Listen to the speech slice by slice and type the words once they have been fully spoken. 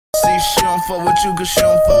See, she don't fuck with you cause she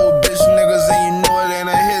don't fuck with bitch niggas, and you know it ain't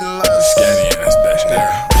a hidden love. Scanny ass bitch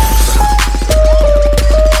there.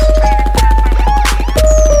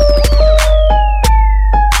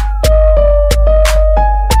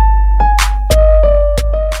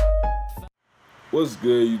 What's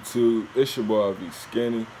good, YouTube? It's your boy V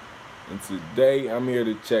Skinny, and today I'm here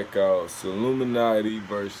to check out SoLLUMINATI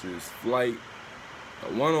versus Flight,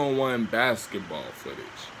 a one-on-one basketball footage.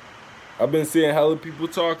 I've been seeing hella people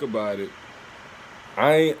talk about it.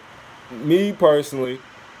 Me personally,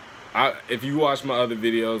 if you watch my other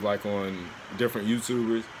videos like on different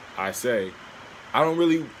YouTubers, I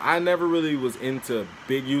never really was into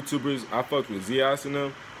big YouTubers. I fucked with Zios and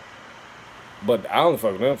them. But I only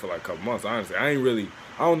fucked with them for like a couple months, honestly. I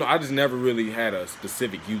don't know, I just never really had a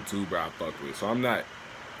specific YouTuber I fucked with. So I'm not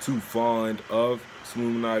too fond of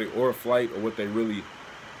SoLLUMINATI or Flight or what they really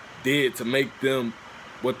did to make them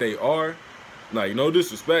what they are. Like, no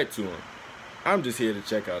disrespect to them. I'm just here to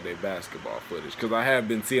check out their basketball footage. Because I have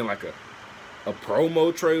been seeing like a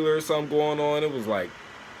promo trailer or something going on. It was like,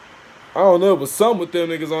 I don't know, it was something with them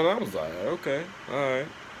niggas on it. I was like, okay, alright.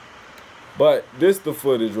 But this the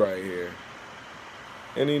footage right here.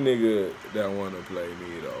 Any nigga that wanna play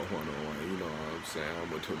me though, one-on-one, you know what I'm saying?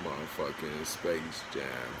 I'm with the motherfucking Space Jam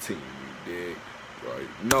team, you dig? Right?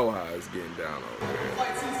 You know how it's getting down over there.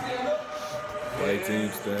 Flight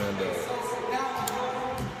team stand up.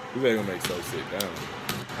 You ain't gonna make so sit down.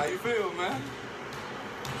 How you feel, man?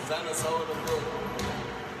 Santa sold the book.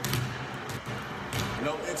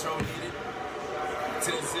 No intro needed.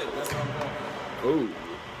 10 zip, that's what I'm going. Ooh.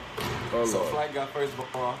 Hold So on. Flight got first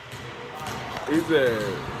ball. He said,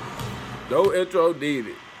 no intro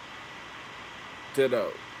needed.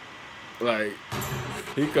 Like,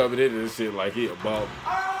 he coming into this shit like he a ball.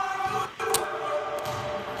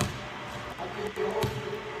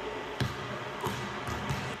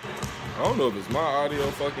 I don't know if it's my audio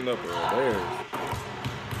fucking up or theirs.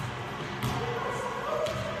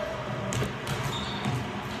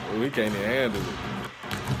 Oh, he can't even handle it.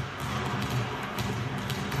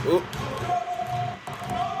 Oop.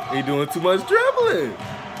 He doing too much dribbling.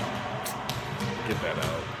 Get that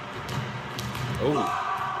out. Oh.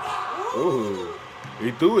 Oh.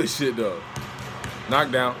 He threw his shit though.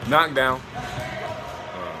 Knockdown. Knockdown.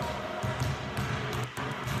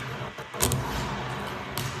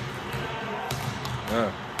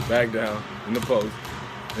 Back down. In the post.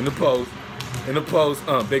 In the post. In the post.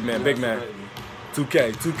 Big man. Big man.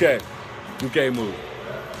 2K. 2K. 2K move.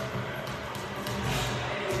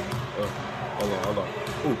 Hold on. Hold on.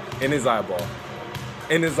 Ooh, in his eyeball.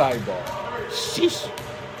 In his eyeball. Sheesh.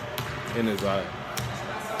 In his eye.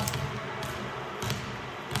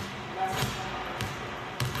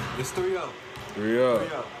 It's 3-0.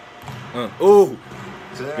 3-0. Ooh.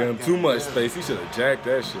 Give him too much space. He should have jacked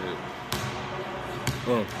that shit.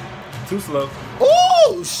 Too slow.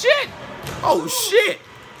 Oh, shit. Oh, shit.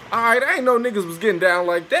 All right, I ain't know niggas was getting down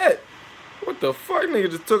like that. What the fuck? Nigga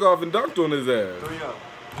just took off and dunked on his ass.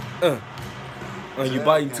 3-0. You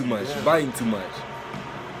biting too much. You biting too much.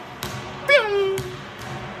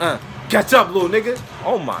 Catch up, little nigga.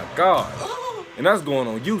 Oh my god. And that's going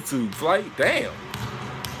on YouTube, Flight. Damn.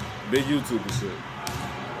 Big YouTuber shit.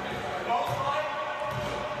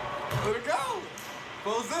 Let it go.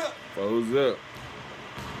 Full zip. Full zip.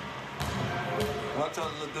 Watch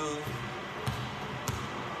out, little dude.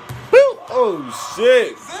 Woo! Oh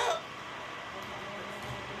shit.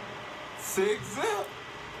 Six zip.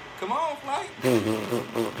 Come on, Flight.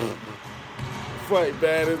 Flight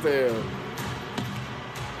bad as hell.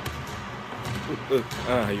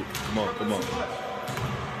 Come on, come on.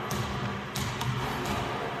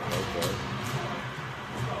 Okay.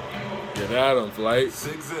 Get at him, Flight.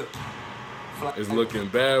 6 zip. Flight. It's looking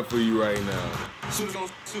bad for you right now. Shooters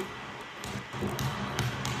gonna shoot.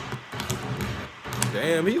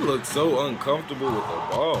 Damn, he looks so uncomfortable with the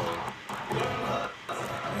ball.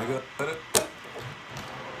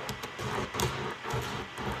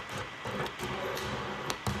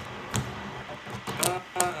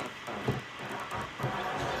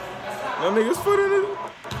 That nigga's foot in it.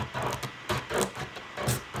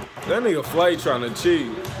 That nigga Flight trying to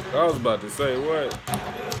cheat. I was about to say what?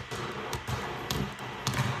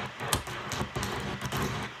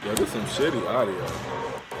 Yo, this some shitty audio.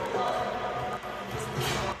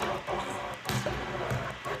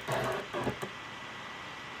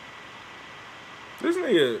 This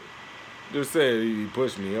nigga just said he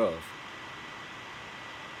pushed me off.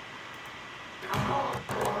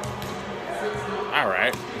 All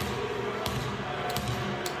right.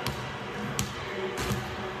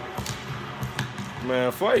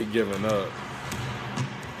 Man, Flight giving up.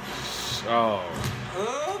 Oh.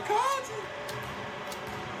 Okay.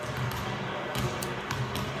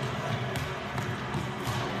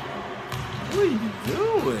 What are you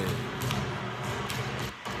doing?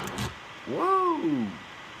 Whoa.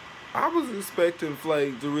 I was expecting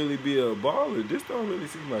Flake to really be a baller. This don't really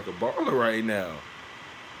seem like a baller right now.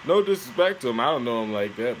 No disrespect to him. I don't know him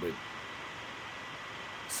like that, but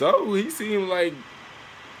so he seemed like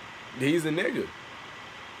he's a nigga.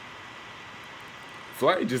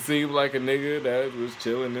 Flake just seemed like a nigga that was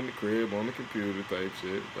chilling in the crib on the computer type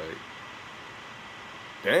shit. Like,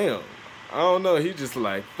 damn. I don't know. He just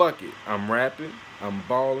like, fuck it. I'm rapping. I'm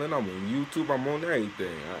balling. I'm on YouTube. I'm on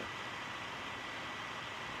everything.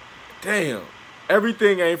 Damn.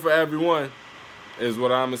 Everything ain't for everyone is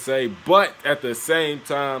what I'm going to say. But at the same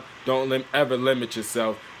time, don't ever limit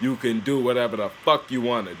yourself. You can do whatever the fuck you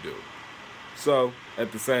want to do. So,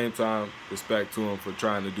 at the same time, respect to him for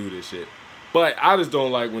trying to do this shit. But I just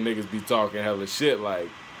don't like when niggas be talking hella shit like,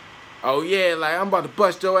 oh yeah, like I'm about to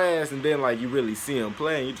bust your ass, and then like you really see him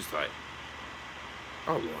playing, you just like,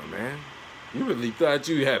 oh Lord, man, you really thought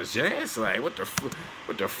you had a chance? Like what the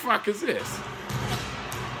fuck is this?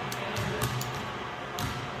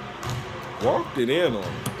 Walked it in on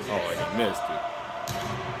him. Oh, he missed it.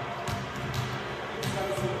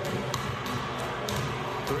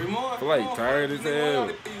 3 more. Flake tired as hell.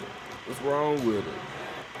 What's wrong with it?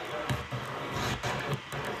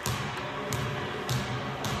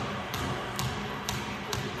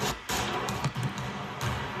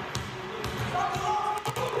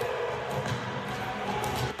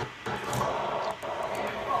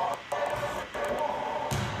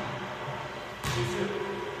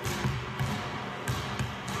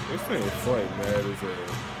 This thing is Flake mad as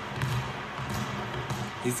hell.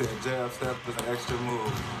 He said jab step is an extra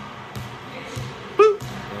move.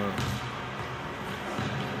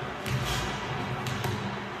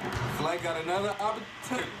 Flake got another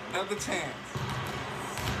opportunity, another chance.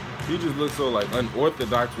 He just looked so like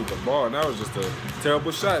unorthodox with the ball, and that was just a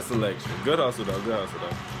terrible shot selection. Good hustle though, good hustle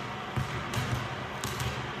though.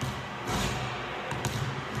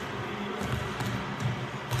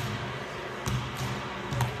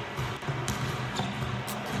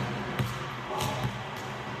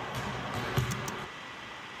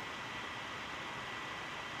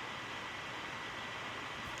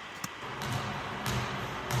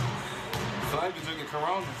 Flake be drinking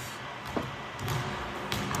Coronas.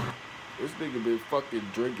 This nigga been fucking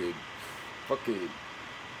drinking fucking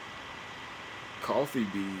coffee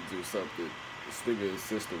beans or something. This nigga's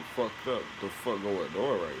system fucked up. The fuck going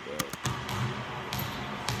on right now?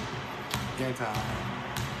 Game time.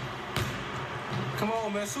 Come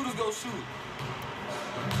on, man. Shooters go shoot.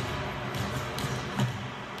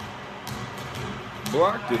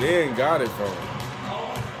 Blocked it in, got it from him.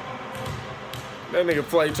 That nigga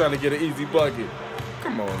Flake trying to get an easy bucket.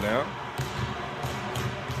 Come on now.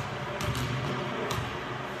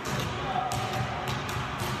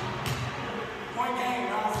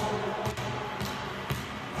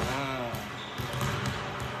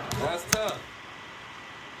 That's tough.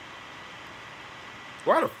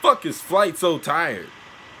 Why the fuck is Flake so tired?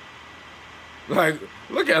 Like,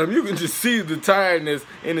 look at him. You can just see the tiredness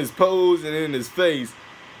in his pose and in his face.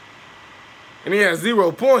 And he has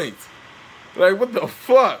 0 points. Like, what the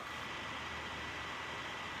fuck?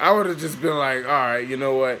 I would have just been like, all right, you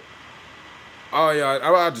know what? All y'all, I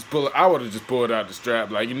would have just pulled out the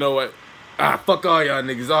strap. Like, you know what? Fuck all y'all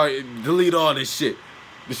niggas. Delete all this shit.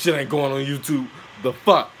 This shit ain't going on YouTube. The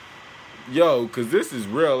fuck? Yo, because this is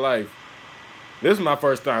real life. This is my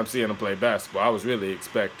first time seeing him play basketball. I was really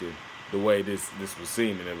expecting the way this was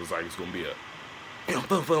seeming. It was like it's going to be a,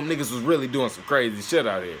 niggas was really doing some crazy shit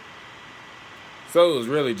out here. So it was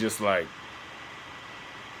really just like,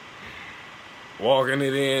 walking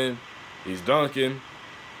it in. He's dunking.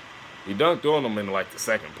 He dunked on him in like the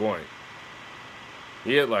second point.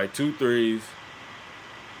 He hit like 2 threes.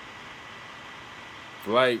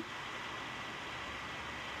 Flake.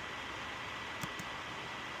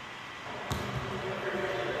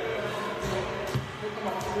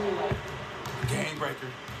 Game breaker.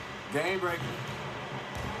 Game breaker.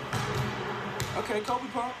 Okay, Kobe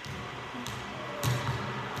Pop.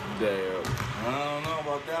 Damn. I don't know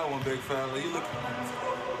about that one, big fella.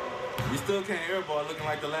 You still can't airball looking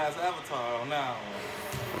like the last Avatar on that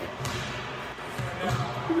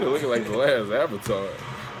one. You're looking like the last Avatar.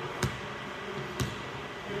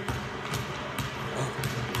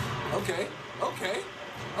 Okay, okay,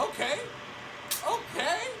 okay,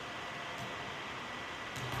 okay.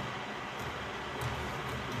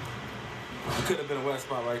 It could have been a wet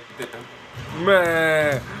spot right there.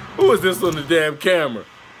 Man, who is this on the damn camera?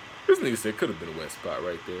 This nigga said could have been a wet spot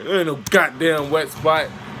right there. There ain't no goddamn wet spot.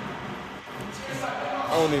 I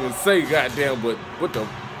don't even say goddamn, but what the?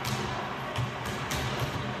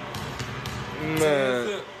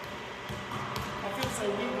 Man.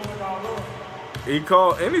 He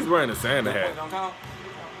called, and he's wearing a Santa hat.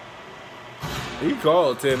 He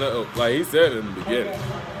called 10-0, like he said in the beginning.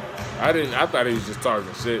 I thought he was just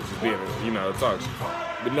talking shit, just being, you know, talking shit.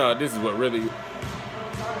 But no, this is what really.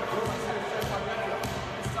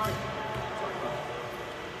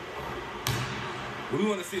 We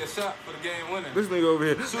want to see a shot for the game winner. This nigga over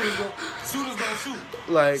here. Shooters gonna shoot.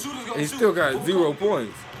 Like, he still got What 0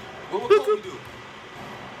 points. What would Kobe do?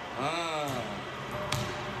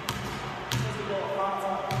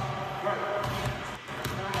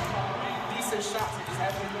 Decent shots, just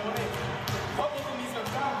haven't been going in.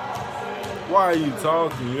 Why are you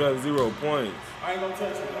talking? You have 0 points. I ain't gonna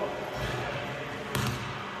touch it, though.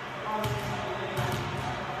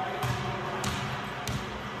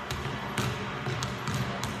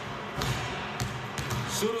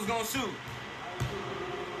 Shooters gonna shoot.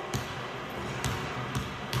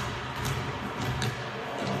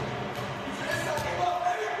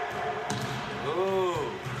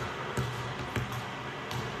 Oh.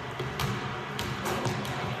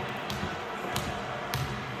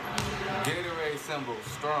 Gatorade symbol,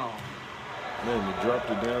 strong. Man, you dropped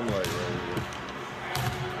the damn light right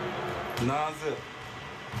here. Non-zip.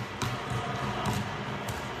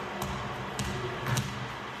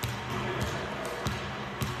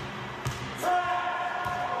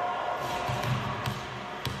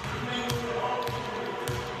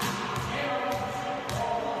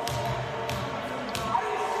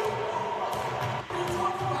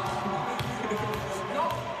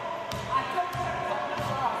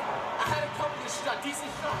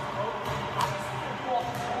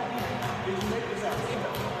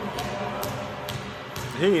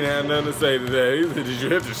 He ain't had nothing to say today. He said, did you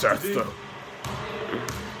hit the shot though?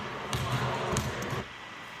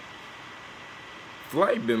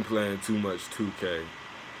 Flight been playing too much 2K.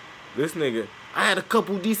 This nigga, I had a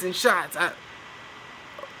couple decent shots.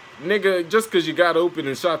 Nigga, just cause you got open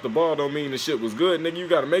and shot the ball don't mean the shit was good. Nigga, you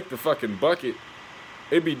gotta make the fucking bucket.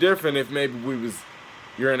 It'd be different if maybe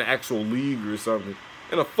you're in an actual league or something.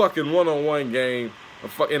 In a fucking one-on-one game,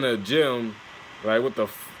 in a gym, like what the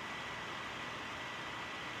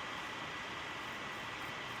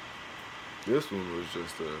This one was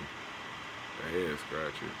just a head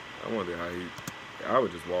scratcher. I wonder how I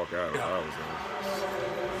would just walk out if I was him.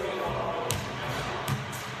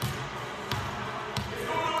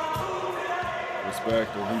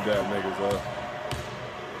 Respect him, he got niggas up.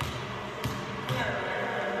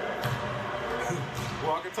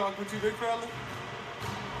 Walk and talk with you, big fella?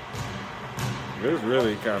 This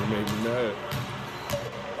really kind of made me mad.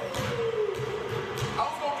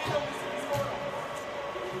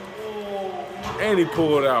 And he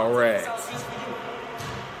pulled out rats.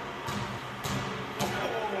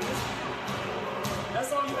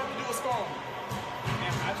 That's all you have to do is score.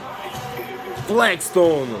 Flexed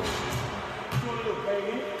on him.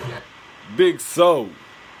 Big so.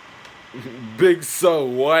 Big so,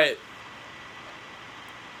 what?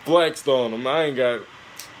 Flexed on him. I ain't got.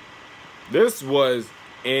 This was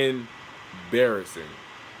embarrassing.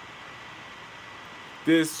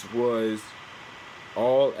 This was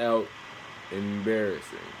all out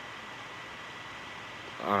embarrassing.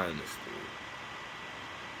 Honestly.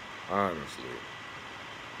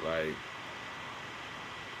 Like,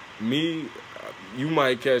 me, you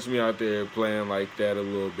might catch me out there playing like that a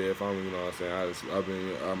little bit if I'm, you know what I'm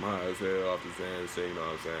saying, I'm high as hell off the sand, so you know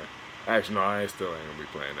what I'm saying. Actually, no, I still ain't gonna be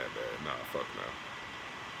playing that bad. Nah, fuck no.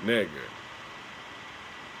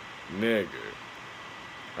 Nigga.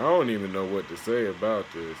 I don't even know what to say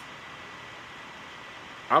about this.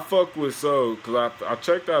 I fuck with So, because I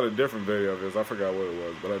checked out a different video of his. I forgot what it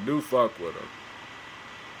was, but I do fuck with him.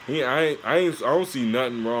 I don't see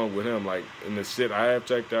nothing wrong with him. Like, in the shit I have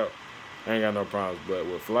checked out, I ain't got no problems. But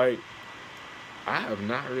with Flight, I have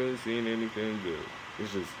not really seen anything good.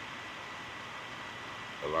 It's just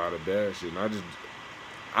a lot of bad shit. And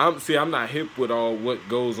I'm not hip with all what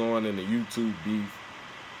goes on in the YouTube beef.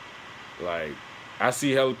 Like, I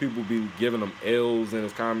see hella people be giving him L's in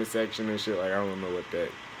his comment section and shit. Like, I don't know what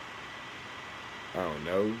that. I don't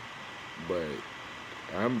know, but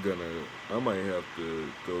I might have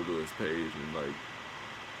to go to his page and like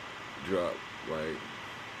drop like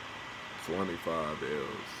 25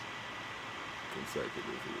 L's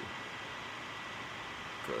consecutively,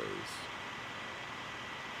 cause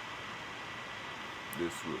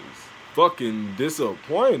this was fucking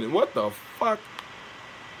disappointing. What the fuck?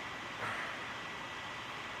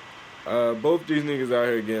 Both these niggas out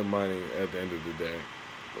here getting money at the end of the day.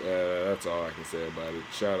 That's all I can say about it.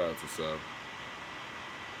 Shout out to Sub.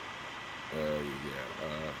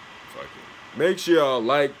 Fuck it. Make sure y'all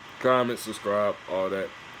like, comment, subscribe, all that.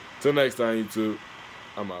 Till next time, YouTube.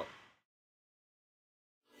 I'm out.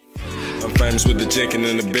 I'm famous with the chicken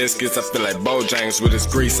and the biscuits. I feel like Bojangles with his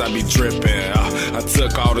grease. I be dripping. I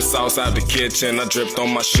took all the sauce out the kitchen. I dripped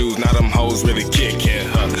on my shoes. Now them hoes really kicking.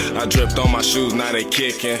 I dripped on my shoes. Now they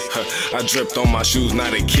kicking. I dripped on my shoes.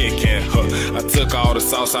 Now they kicking. I took all the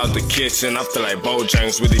sauce out the kitchen. I feel like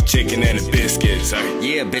Bojangles with the chicken and the biscuits.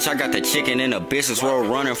 Yeah, bitch, I got the chicken in the business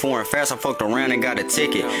world running foreign fast. I fucked around and got a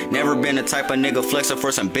ticket. Never been the type of nigga flexing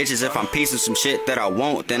for some bitches. If I'm piecing some shit that I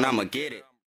want, then I'ma get it.